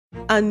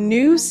A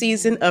new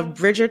season of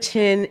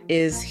Bridgerton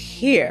is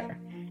here.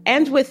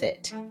 And with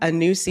it, a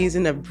new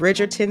season of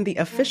Bridgerton, the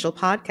official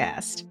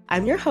podcast.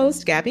 I'm your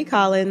host, Gabby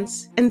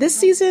Collins, and this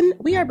season,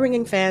 we are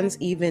bringing fans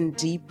even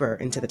deeper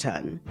into the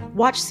ton.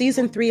 Watch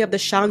season 3 of the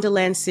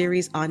Shondaland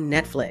series on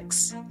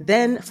Netflix.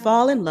 Then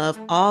fall in love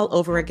all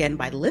over again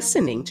by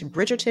listening to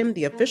Bridgerton,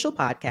 the official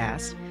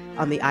podcast,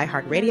 on the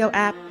iHeartRadio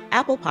app,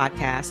 Apple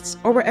Podcasts,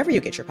 or wherever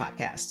you get your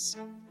podcasts.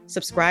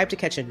 Subscribe to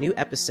catch a new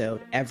episode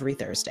every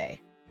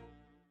Thursday.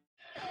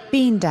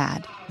 Bean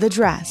Dad, The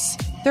Dress,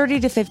 30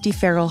 to 50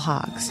 Feral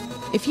Hogs.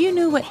 If you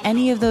knew what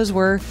any of those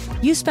were,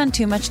 you spend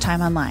too much time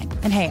online.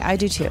 And hey, I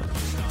do too.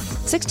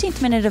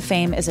 16th Minute of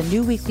Fame is a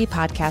new weekly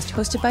podcast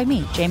hosted by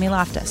me, Jamie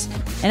Loftus.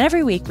 And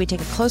every week we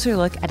take a closer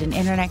look at an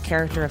internet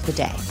character of the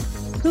day.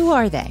 Who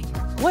are they?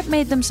 What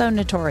made them so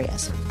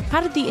notorious?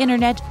 How did the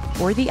internet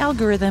or the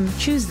algorithm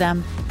choose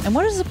them? And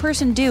what does a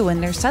person do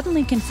when they're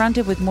suddenly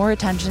confronted with more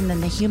attention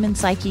than the human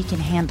psyche can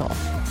handle?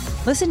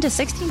 Listen to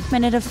 16th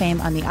Minute of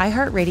Fame on the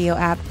iHeartRadio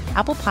app,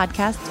 Apple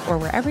Podcasts, or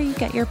wherever you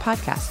get your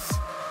podcasts.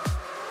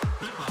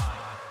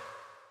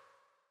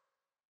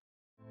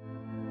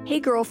 Hey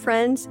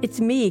girlfriends, it's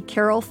me,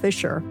 Carol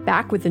Fisher,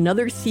 back with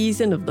another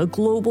season of the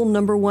global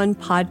 #1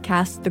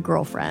 podcast, The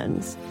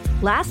Girlfriends.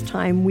 Last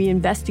time, we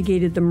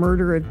investigated the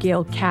murder of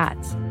Gail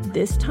Katz.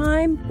 This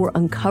time, we're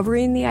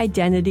uncovering the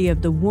identity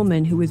of the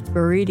woman who was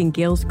buried in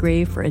Gail's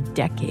grave for a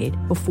decade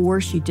before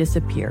she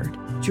disappeared.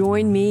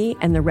 Join me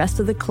and the rest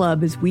of the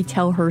club as we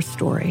tell her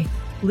story.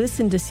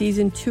 Listen to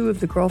season 2 of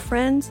The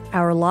Girlfriends,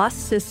 Our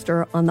Lost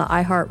Sister on the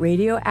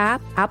iHeartRadio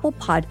app, Apple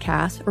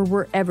Podcasts, or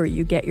wherever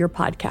you get your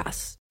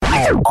podcasts.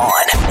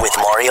 On with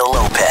Mario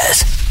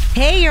Lopez.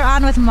 Hey, you're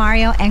on with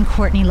Mario and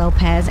Courtney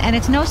Lopez, and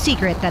it's no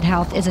secret that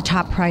health is a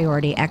top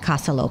priority at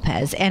Casa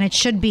Lopez, and it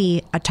should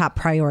be a top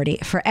priority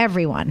for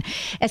everyone,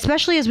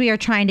 especially as we are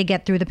trying to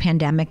get through the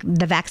pandemic.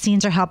 The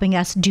vaccines are helping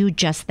us do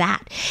just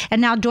that.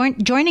 And now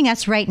joining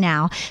us right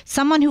now,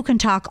 someone who can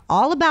talk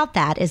all about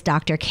that is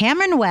Dr.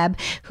 Cameron Webb,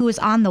 who is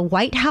on the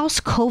White House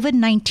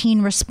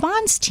COVID-19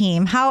 response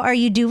team. How are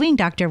you doing,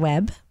 Dr.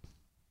 Webb?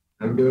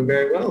 I'm doing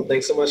very well.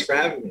 Thanks so much for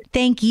having me.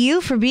 Thank you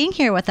for being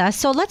here with us.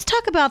 So let's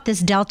talk about this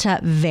Delta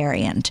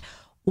variant.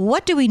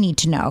 What do we need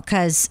to know?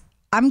 Because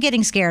I'm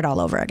getting scared all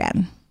over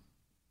again.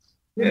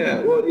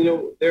 Yeah, well,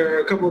 there are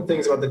a couple of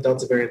things about the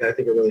Delta variant that I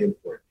think are really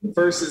important. The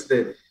first is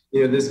that,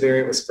 this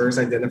variant was first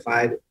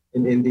identified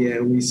in India,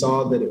 and we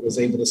saw that it was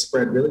able to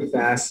spread really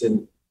fast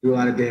and do a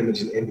lot of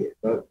damage in India.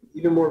 But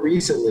even more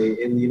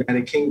recently, in the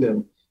United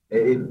Kingdom,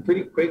 it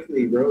pretty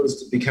quickly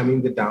rose to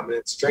becoming the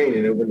dominant strain,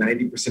 and over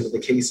 90% of the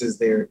cases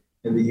there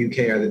in the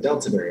UK are the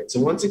Delta variant.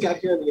 So once it got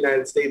here in the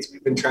United States,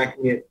 we've been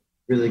tracking it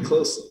really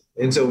closely.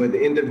 And so at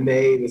the end of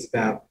May, it was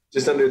about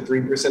just under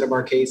 3% of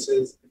our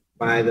cases.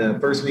 By the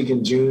first week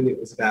in June, it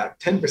was about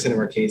 10% of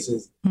our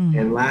cases.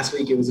 And last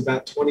week, it was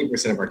about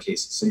 20% of our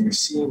cases. So you're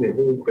seeing that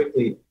really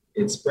quickly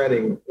it's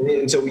spreading.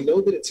 And so we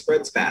know that it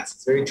spreads fast.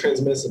 It's very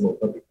transmissible.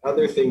 But the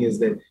other thing is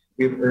that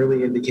we have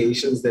early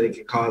indications that it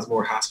can cause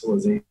more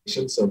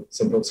hospitalization. So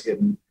some folks are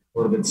getting a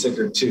little bit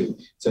sicker too.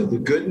 So the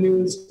good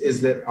news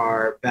is that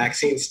our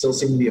vaccines still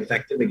seem to be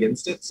effective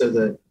against it. So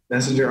the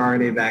messenger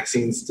RNA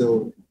vaccines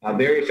still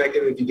very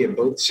effective if you get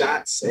both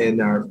shots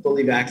and are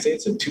fully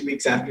vaccinated. So 2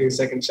 weeks after your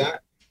second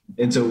shot.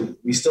 And so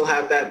we still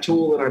have that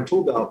tool in our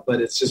tool belt,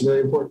 but it's just really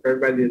important for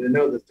everybody to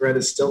know the threat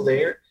is still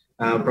there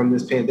from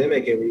this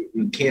pandemic, and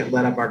we can't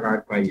let up our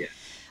guard quite yet.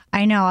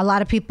 I know a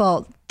lot of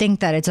people think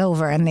that it's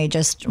over and we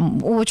just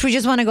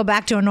want to go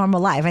back to a normal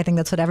life. I think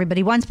that's what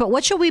everybody wants. But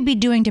what should we be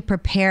doing to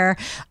prepare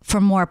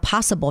for more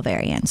possible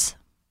variants?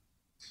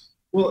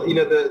 Well,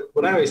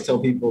 what I always tell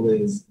people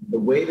is the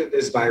way that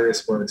this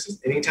virus works is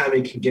anytime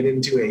it can get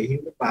into a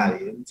human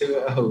body,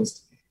 into a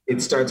host,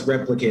 it starts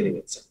replicating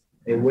itself.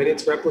 And when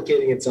it's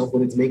replicating itself,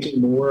 when it's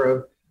making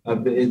more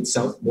of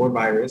itself, more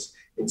virus,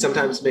 it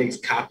sometimes makes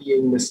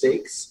copying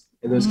mistakes.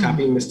 And those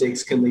copying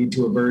mistakes can lead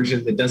to a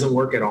version that doesn't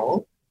work at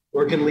all,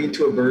 or can lead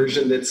to a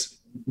version that's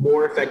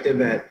more effective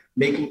at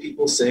making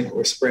people sick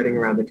or spreading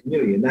around the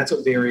community. And that's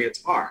what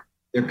variants are.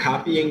 They're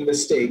copying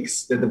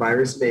mistakes that the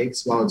virus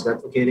makes while it's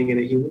replicating in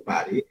a human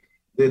body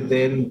that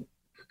then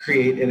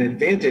create an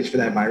advantage for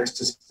that virus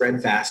to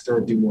spread faster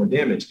or do more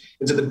damage.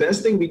 And so the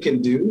best thing we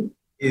can do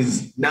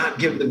is not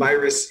give the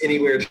virus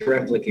anywhere to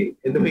replicate.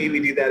 And the way we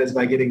do that is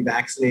by getting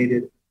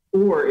vaccinated,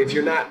 or if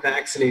you're not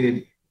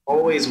vaccinated,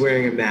 always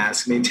wearing a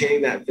mask,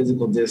 maintaining that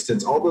physical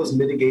distance, all those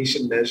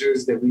mitigation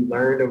measures that we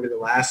learned over the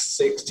last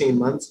 16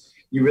 months,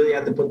 you really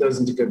have to put those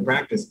into good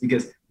practice,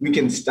 because we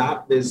can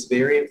stop this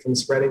variant from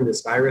spreading,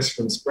 this virus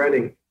from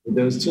spreading with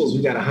those tools.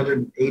 We've got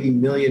 180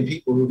 million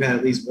people who've had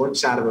at least one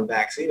shot of a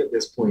vaccine at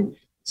this point.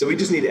 So we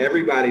just need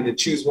everybody to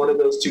choose one of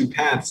those two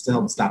paths to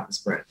help stop the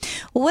spread.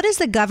 Well, what is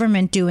the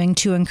government doing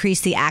to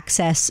increase the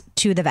access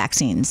to the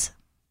vaccines?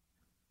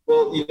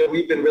 Well,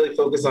 we've been really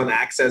focused on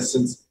access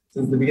since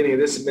the beginning of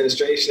this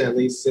administration, at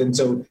least. And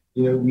so,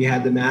 we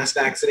had the mass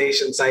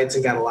vaccination sites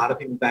and got a lot of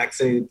people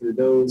vaccinated through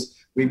those.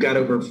 We've got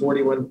over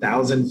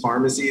 41,000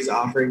 pharmacies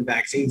offering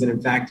vaccines. And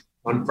in fact,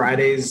 on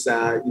Fridays,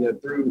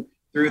 through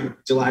through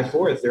July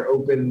 4th, they're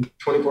open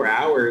 24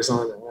 hours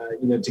on,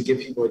 to give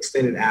people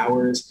extended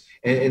hours.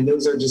 And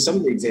those are just some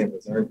of the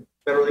examples. Our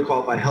federally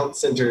qualified health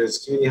centers,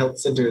 community health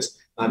centers,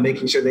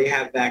 making sure they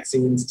have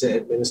vaccines to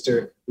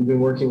administer. We've been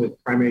working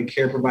with primary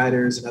care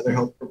providers and other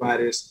health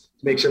providers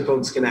to make sure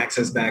folks can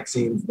access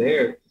vaccines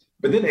there.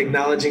 But then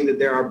acknowledging that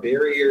there are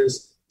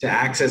barriers to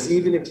access,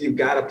 even if you've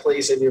got a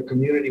place in your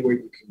community where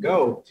you can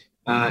go.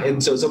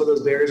 And so some of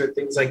those barriers are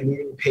things like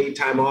needing paid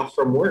time off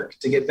from work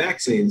to get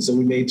vaccinated. So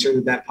we made sure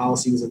that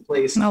policy was in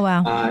place. Oh,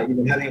 wow.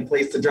 Having a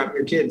place to drop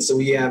your kids. So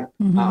we have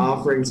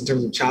offerings in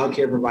terms of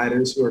childcare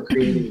providers who are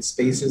creating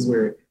spaces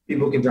where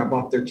people can drop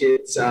off their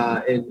kids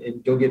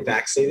and go get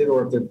vaccinated,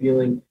 or if they're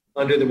feeling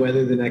under the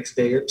weather the next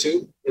day or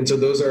two. And so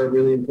those are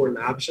really important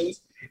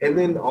options. And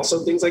then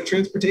also things like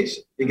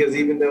transportation, because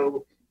even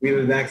though we have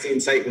a vaccine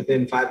site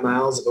within 5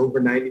 miles of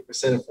over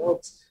 90% of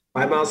folks,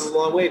 5 miles is a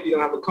long way if you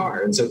don't have a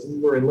car. And so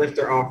Uber and Lyft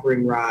are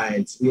offering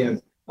rides. We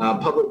have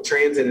public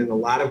transit in a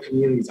lot of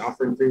communities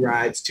offering free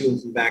rides to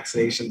and from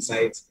vaccination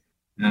sites.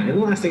 And the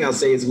last thing I'll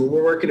say is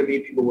we're working to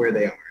meet people where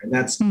they are. And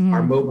that's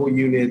our mobile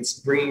units,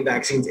 bringing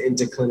vaccines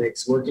into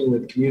clinics, working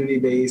with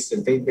community-based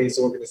and faith-based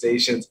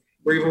organizations.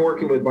 We're even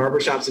working with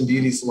barbershops and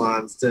beauty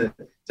salons to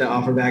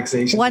offer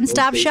vaccinations.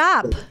 One-stop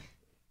shop.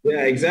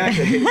 Yeah,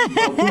 exactly.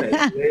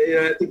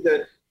 I think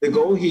the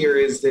goal here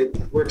is that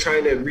we're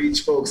trying to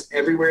reach folks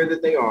everywhere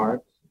that they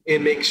are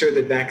and make sure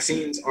that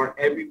vaccines are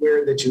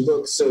everywhere that you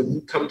look. So if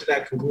you come to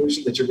that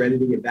conclusion that you're ready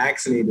to get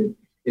vaccinated,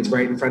 it's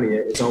right in front of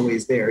you. It's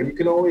always there. You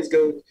can always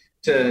go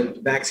to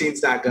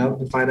vaccines.gov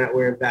to find out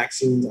where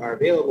vaccines are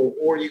available,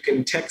 or you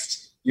can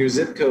text your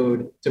zip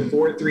code to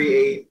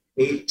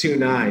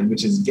 438-829,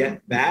 which is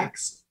Get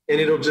Vax, and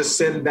it'll just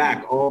send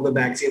back all the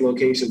vaccine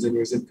locations in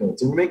your zip code.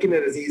 So we're making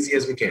it as easy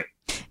as we can.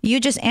 You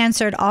just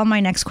answered all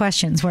my next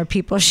questions, where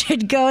people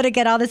should go to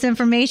get all this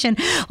information.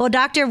 Well,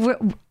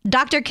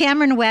 Dr.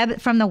 Cameron Webb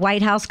from the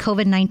White House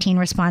COVID-19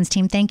 response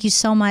team, thank you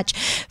so much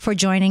for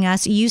joining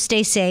us. You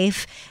stay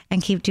safe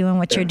and keep doing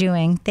what you're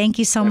doing. Thank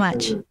you so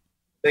much.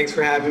 Thanks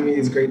for having me.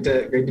 It's great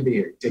to be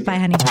here. Bye,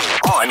 honey.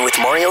 On with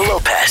Mario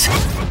Lopez.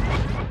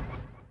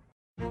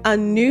 A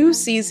new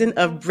season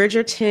of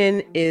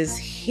Bridgerton is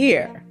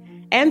here.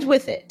 And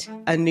with it,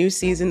 a new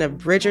season of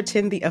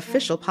Bridgerton, the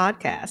official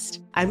podcast.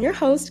 I'm your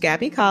host,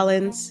 Gabby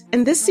Collins,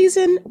 and this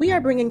season, we are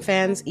bringing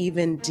fans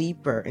even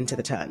deeper into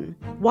the ton.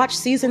 Watch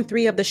season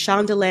 3 of the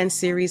Shondaland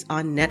series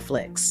on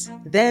Netflix.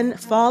 Then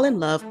fall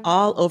in love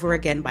all over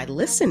again by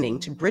listening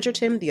to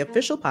Bridgerton, the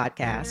official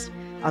podcast,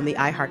 on the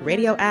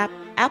iHeartRadio app,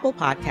 Apple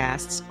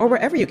Podcasts, or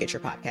wherever you get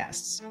your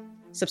podcasts.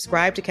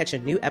 Subscribe to catch a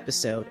new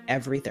episode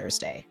every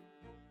Thursday.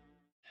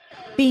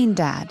 Bean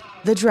Dad,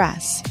 The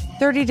Dress,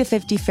 30 to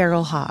 50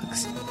 Feral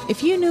Hogs.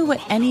 If you knew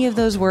what any of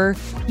those were,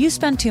 you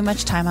spend too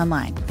much time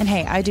online. And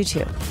hey, I do too.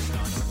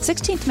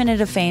 16th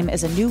Minute of Fame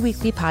is a new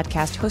weekly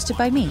podcast hosted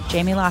by me,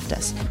 Jamie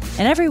Loftus.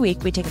 And every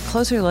week we take a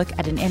closer look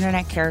at an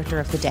internet character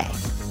of the day.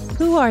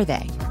 Who are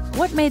they?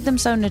 What made them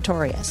so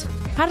notorious?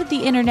 How did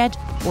the internet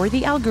or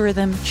the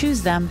algorithm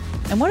choose them?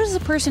 And what does a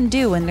person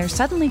do when they're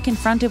suddenly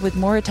confronted with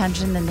more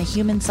attention than the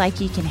human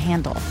psyche can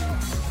handle?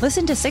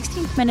 Listen to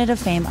 16th Minute of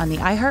Fame on the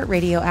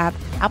iHeartRadio app,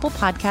 Apple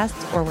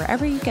Podcasts, or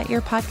wherever you get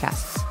your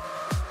podcasts.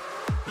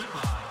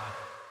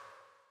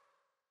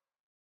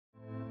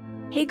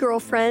 Hey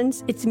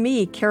girlfriends, it's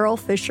me, Carol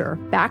Fisher,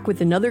 back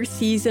with another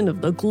season of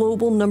the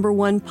global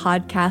 #1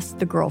 podcast,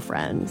 The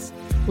Girlfriends.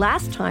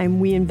 Last time,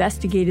 we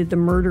investigated the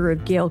murder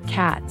of Gail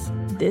Katz.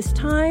 This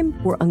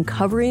time, we're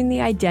uncovering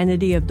the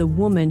identity of the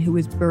woman who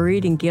was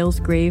buried in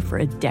Gail's grave for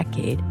a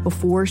decade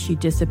before she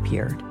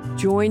disappeared.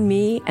 Join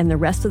me and the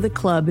rest of the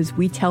club as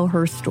we tell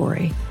her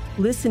story.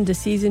 Listen to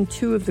Season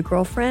 2 of The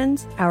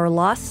Girlfriends, Our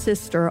Lost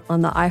Sister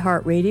on the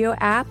iHeartRadio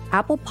app,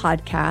 Apple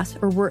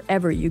Podcasts, or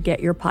wherever you get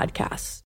your podcasts.